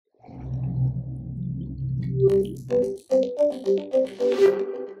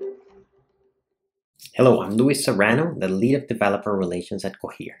Hello, I'm Luis Serrano, the lead of developer relations at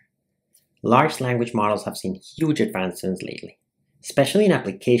Cohere. Large language models have seen huge advancements lately, especially in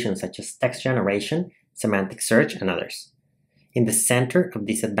applications such as text generation, semantic search, and others. In the center of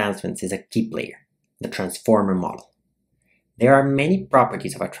these advancements is a key player, the transformer model. There are many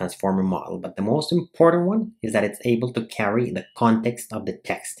properties of a transformer model, but the most important one is that it's able to carry the context of the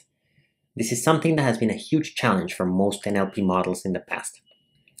text. This is something that has been a huge challenge for most NLP models in the past.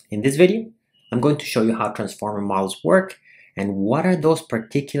 In this video, I'm going to show you how transformer models work and what are those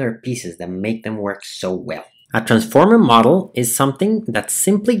particular pieces that make them work so well. A transformer model is something that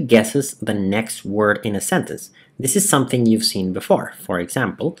simply guesses the next word in a sentence. This is something you've seen before. For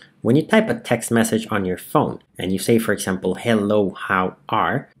example, when you type a text message on your phone and you say, for example, hello, how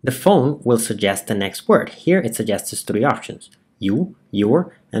are, the phone will suggest the next word. Here it suggests us three options: you,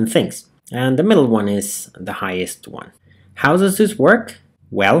 your, and things. And the middle one is the highest one. How does this work?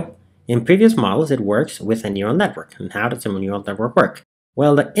 Well, in previous models, it works with a neural network. And how does a neural network work?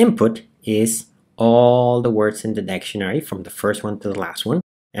 Well, the input is all the words in the dictionary from the first one to the last one.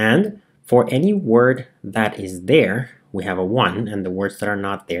 And for any word that is there, we have a 1, and the words that are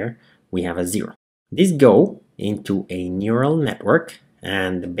not there, we have a 0. These go into a neural network,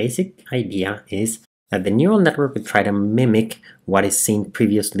 and the basic idea is that the neural network will try to mimic what is seen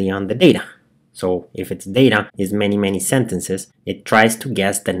previously on the data. So if its data is many sentences, it tries to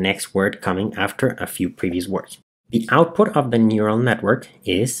guess the next word coming after a few previous words. The output of the neural network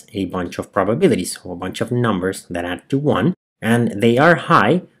is a bunch of probabilities, or a bunch of numbers that add to 1, and they are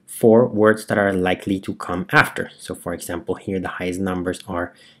high for words that are likely to come after. So for example, here the highest numbers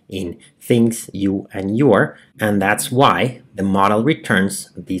are in things, you, and your, and that's why the model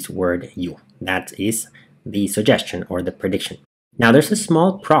returns this word you. That is the suggestion or the prediction. Now there's a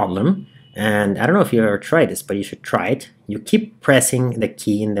small problem, and I don't know if you ever tried this, but you should try it. You keep pressing the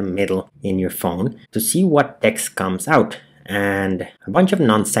key in the middle in your phone to see what text comes out, and a bunch of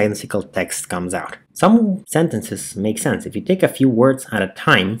nonsensical text comes out. Some sentences make sense. If you take a few words at a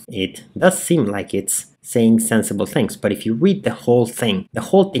time, it does seem like it's saying sensible things, but if you read the whole thing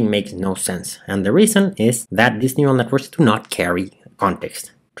makes no sense. And the reason is that these neural networks do not carry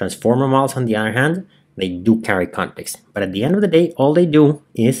context. Transformer models, on the other hand, they do carry context. But at the end of the day, all they do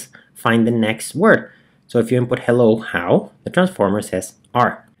is find the next word. So if you input hello, how, the transformer says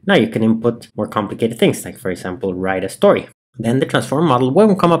are. Now you can input more complicated things, like for example, write a story. Then the transformer model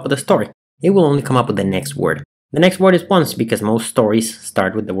won't come up with a story. It will only come up with the next word. The next word is once, because most stories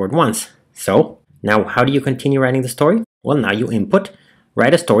start with the word once. So now how do you continue writing the story? Well, now you input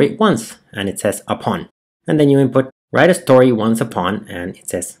write a story once, and it says upon. And then you input write a story once upon, and it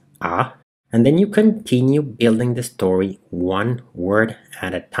says ah. And then you continue building the story one word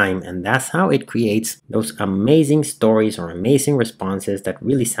at a time, and that's how it creates those amazing stories or amazing responses that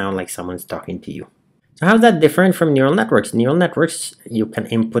really sound like someone's talking to you. So how's that different from neural networks? Neural networks, you can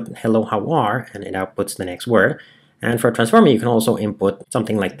input hello, how are, and it outputs the next word. And for a transformer, you can also input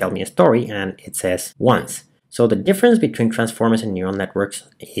something like tell me a story, and it says once. So the difference between transformers and neural networks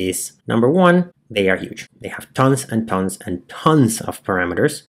is, number one, they are huge. They have tons and tons and tons of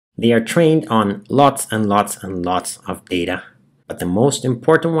parameters. They are trained on lots and lots and lots of data. But the most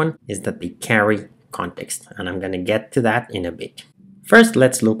important one is that they carry context. And I'm going to get to that in a bit. First,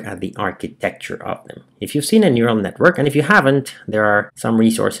 let's look at the architecture of them. If you've seen a neural network, and if you haven't, there are some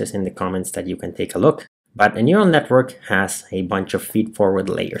resources in the comments that you can take a look. But a neural network has a bunch of feedforward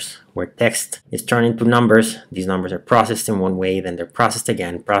layers where text is turned into numbers. These numbers are processed in one way, then they're processed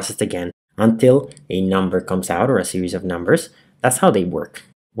again, until a number comes out, or a series of numbers. That's how they work.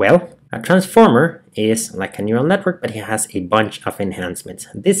 Well, a transformer is like a neural network, but it has a bunch of enhancements.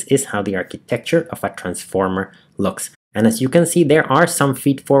 This is how the architecture of a transformer looks. And as you can see, there are some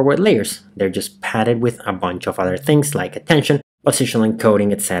feedforward layers. They're just padded with a bunch of other things like attention, positional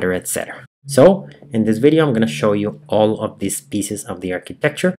encoding, etc., etc. So in this video, I'm going to show you all of these pieces of the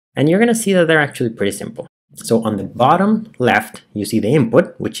architecture, and you're going to see that they're actually pretty simple. So on the bottom left, you see the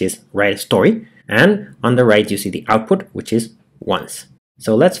input, which is write a story, and on the right, you see the output, which is once.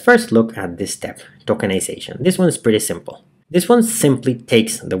 So let's first look at this step, tokenization. This one is pretty simple. This one simply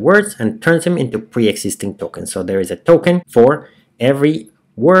takes the words and turns them into pre-existing tokens. So there is a token for every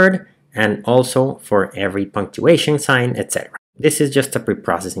word and also for every punctuation sign, etc. This is just a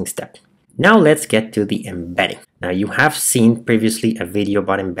pre-processing step. Now let's get to the embedding. Now you have seen previously a video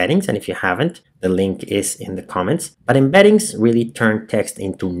about embeddings, and if you haven't, the link is in the comments. But embeddings really turn text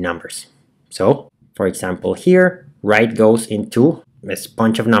into numbers. So for example here, write goes into this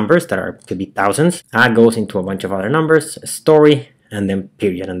bunch of numbers that could be thousands. Add goes into a bunch of other numbers, a story, and then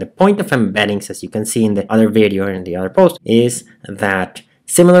period. And the point of embeddings, as you can see in the other video and in the other post, is that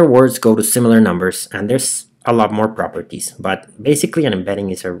similar words go to similar numbers, and there's a lot more properties. But basically an embedding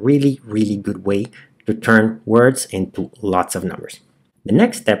is a really, really good way to turn words into lots of numbers. The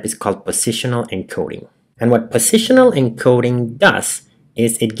next step is called positional encoding. And what positional encoding does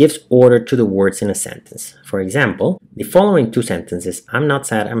is it gives order to the words in a sentence. For example, the following two sentences, I'm not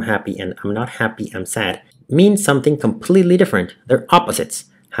sad, I'm happy, and I'm not happy, I'm sad, mean something completely different. They're opposites.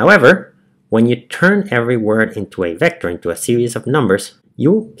 However, when you turn every word into a vector, into a series of numbers,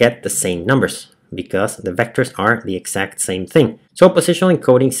 you get the same numbers because the vectors are the exact same thing. So positional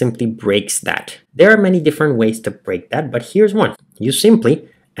encoding simply breaks that. There are many different ways to break that, but here's one. You simply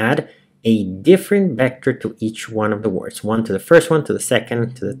add a different vector to each one of the words. One to the first one, to the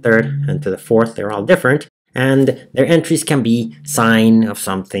second, to the third, and to the fourth. They're all different. And their entries can be sign of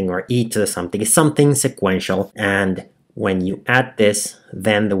something or e to the something. It's something sequential. And when you add this,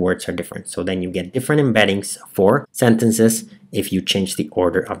 then the words are different. So then you get different embeddings for sentences if you change the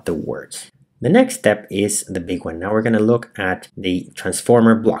order of the words. The next step is the big one. Now we're going to look at the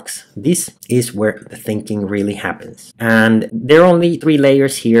transformer blocks. This is where the thinking really happens. And there are only 3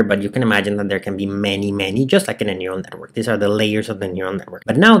 layers here, but you can imagine that there can be many, just like in a neural network. These are the layers of the neural network.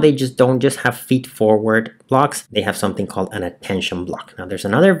 But now they just don't just have feed-forward blocks. They have something called an attention block. Now there's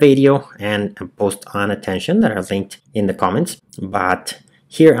another video and a post on attention that are linked in the comments, but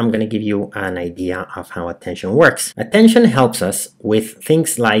here I'm going to give you an idea of how attention works. Attention helps us with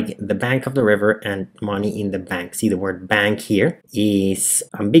things like the bank of the river and money in the bank. See, the word bank here is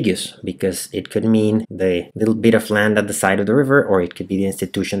ambiguous because it could mean the little bit of land at the side of the river, or it could be the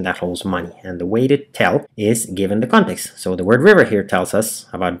institution that holds money. And the way to tell is given the context. So the word river here tells us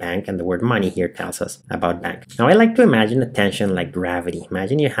about bank, and the word money here tells us about bank. Now I like to imagine attention like gravity.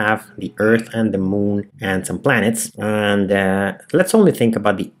 Imagine you have the Earth and the Moon and some planets, and let's only think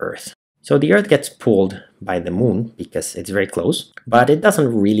about the Earth. So the Earth gets pulled by the Moon because it's very close, but it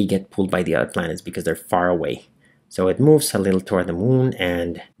doesn't really get pulled by the other planets because they're far away. So it moves a little toward the Moon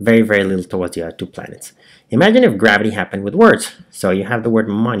and very, very little towards the other 2 planets. Imagine if gravity happened with words. So you have the word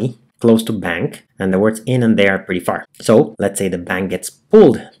money close to bank, and the words in and there are pretty far. So let's say the bank gets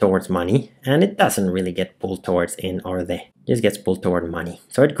pulled towards money, and it doesn't really get pulled towards in or the. Just gets pulled toward money.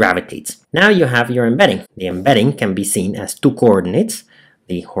 So it gravitates. Now you have your embedding. The embedding can be seen as 2 coordinates,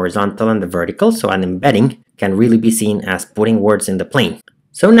 the horizontal and the vertical. So an embedding can really be seen as putting words in the plane.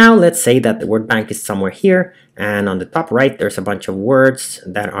 So now let's say that the word bank is somewhere here, and on the top right there's a bunch of words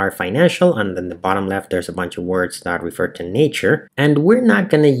that are financial, and then the bottom left there's a bunch of words that refer to nature. And we're not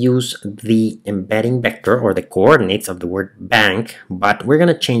going to use the embedding vector or the coordinates of the word bank, but we're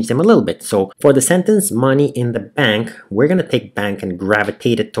going to change them a little bit. So for the sentence money in the bank, we're going to take bank and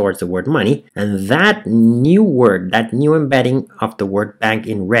gravitate it towards the word money, and that new word, that new embedding of the word bank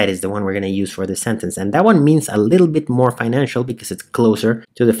in red is the one we're going to use for the sentence, and that one means a little bit more financial because it's closer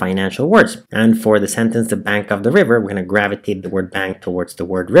to the financial words. And for the sentence the bank of the river, we're going to gravitate the word bank towards the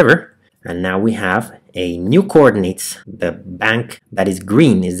word river, and now we have a new coordinates. The bank that is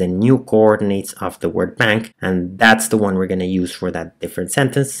green is the new coordinates of the word bank, and that's the one we're going to use for that different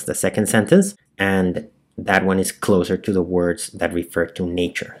sentence, the second sentence, and that one is closer to the words that refer to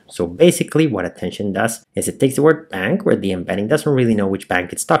nature. So basically what attention does is it takes the word bank, where the embedding doesn't really know which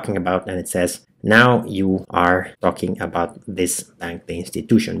bank it's talking about, and it says, now you are talking about this bank, the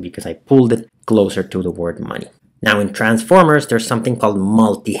institution, because I pulled it closer to the word money. Now in transformers, there's something called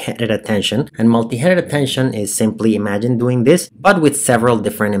multi-headed attention, and multi-headed attention is simply, imagine doing this, but with several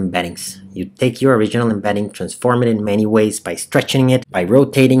different embeddings. You take your original embedding, transform it in many ways by stretching it, by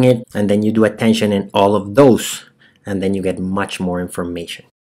rotating it, and then you do attention in all of those, and then you get much more information.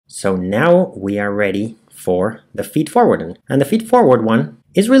 So now we are ready for the feedforward, and the feedforward one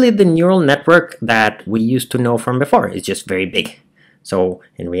is really the neural network that we used to know from before. It's just very big. So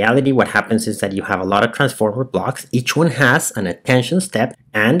in reality, what happens is that you have a lot of transformer blocks. Each one has an attention step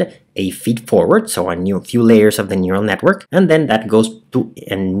and a feed forward, so a few layers of the neural network, and then that goes to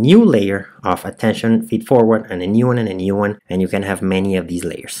a new layer of attention, feed forward, and a new one and a new one, and you can have many of these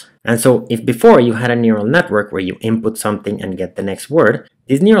layers. And so if before you had a neural network where you input something and get the next word,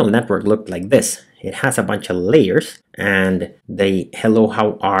 this neural network looked like this. It has a bunch of layers, and the hello,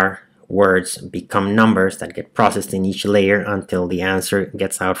 how are words become numbers that get processed in each layer until the answer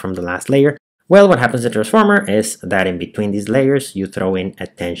gets out from the last layer. Well, what happens in Transformer is that in between these layers, you throw in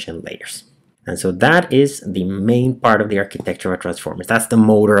attention layers. And so that is the main part of the architecture of transformers. That's the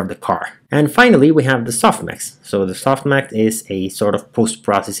motor of the car. And finally, we have the softmax. So the softmax is a sort of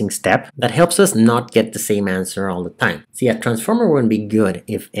post-processing step that helps us not get the same answer all the time. See, a transformer wouldn't be good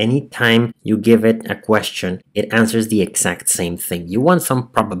if any time you give it a question, it answers the exact same thing. You want some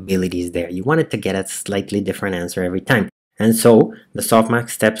probabilities there. You want it to get a slightly different answer every time. And so the softmax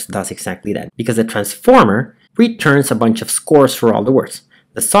steps does exactly that, because the transformer returns a bunch of scores for all the words.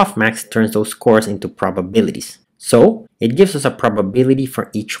 The softmax turns those scores into probabilities. So it gives us a probability for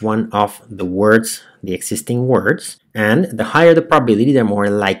each one of the words, the existing words, and the higher the probability, the more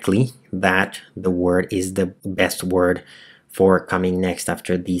likely that the word is the best word for coming next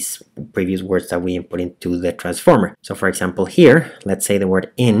after these previous words that we input into the transformer. So for example here, let's say the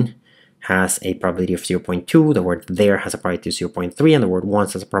word in has a probability of 0.2, the word there has a probability of 0.3, and the word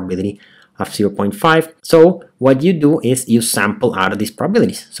once has a probability of 0.5. So what you do is you sample out of these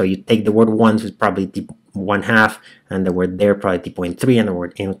probabilities. So you take the word once with probability 1/2, and the word there probability 0.3, and the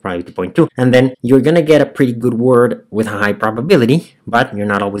word in with probability 0.2, and then you're gonna get a pretty good word with a high probability, but you're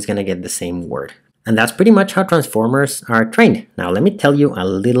not always gonna get the same word. And that's pretty much how transformers are trained. Now let me tell you a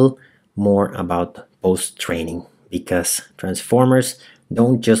little more about post-training, because transformers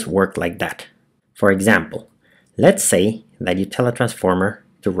don't just work like that. For example, let's say that you tell a transformer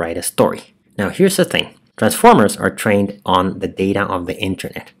to write a story. Now here's the thing. Transformers are trained on the data of the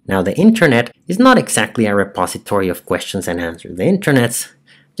internet. Now the internet is not exactly a repository of questions and answers. The internet's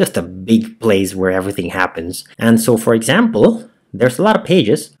just a big place where everything happens. And so for example, there's a lot of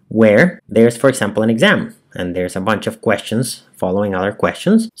pages where there's, for example, an exam, and there's a bunch of questions following other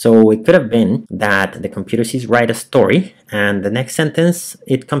questions. So it could have been that the computer says write a story, and the next sentence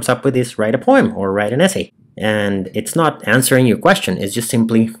it comes up with is write a poem or write an essay. And it's not answering your question, it's just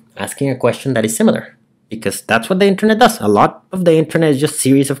simply asking a question that is similar, because that's what the internet does. A lot of the internet is just a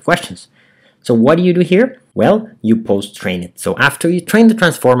series of questions. So what do you do here? Well, you post-train it. So after you train the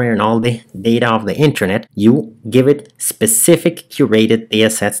transformer and all the data of the internet, you give it specific curated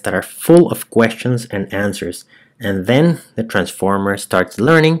data sets that are full of questions and answers. And then the transformer starts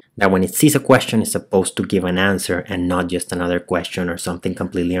learning that when it sees a question, it's supposed to give an answer and not just another question or something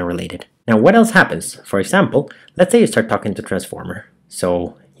completely unrelated. Now, what else happens? For example, let's say you start talking to transformer.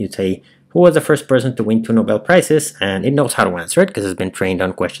 So you say, who was the first person to win 2 Nobel Prizes? And it knows how to answer it because it's been trained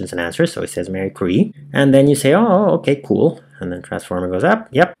on questions and answers. So it says Marie Curie. And then you say, oh, okay, cool. And then transformer goes up.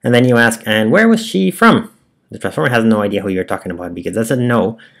 Yep. And then you ask, and where was she from? The transformer has no idea who you're talking about, because it doesn't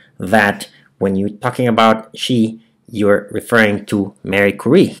know that when you're talking about she, you're referring to Marie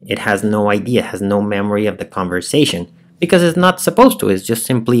Curie. It has no idea, has no memory of the conversation, because it's not supposed to. It's just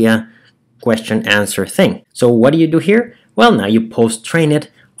simply a question answer thing. So what do you do here? Well, now you post-train it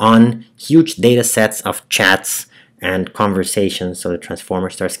on huge data sets of chats and conversations, so the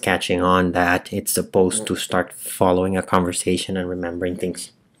transformer starts catching on that it's supposed to start following a conversation and remembering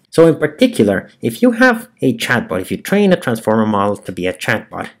things. So in particular, if you have a chatbot, if you train a transformer model to be a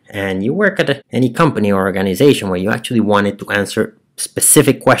chatbot, and you work at any company or organization where you actually want it to answer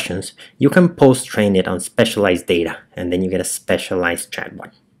specific questions, you can post-train it on specialized data, and then you get a specialized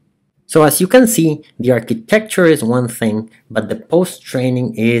chatbot. So as you can see, the architecture is one thing, but the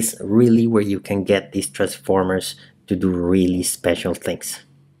post-training is really where you can get these transformers to do really special things.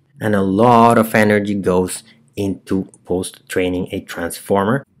 And a lot of energy goes into post-training a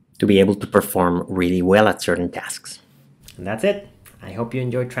transformer to be able to perform really well at certain tasks. And that's it. I hope you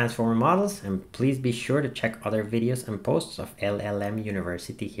enjoyed transformer models, and please be sure to check other videos and posts of LLM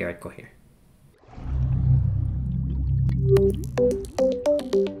University here at Cohere.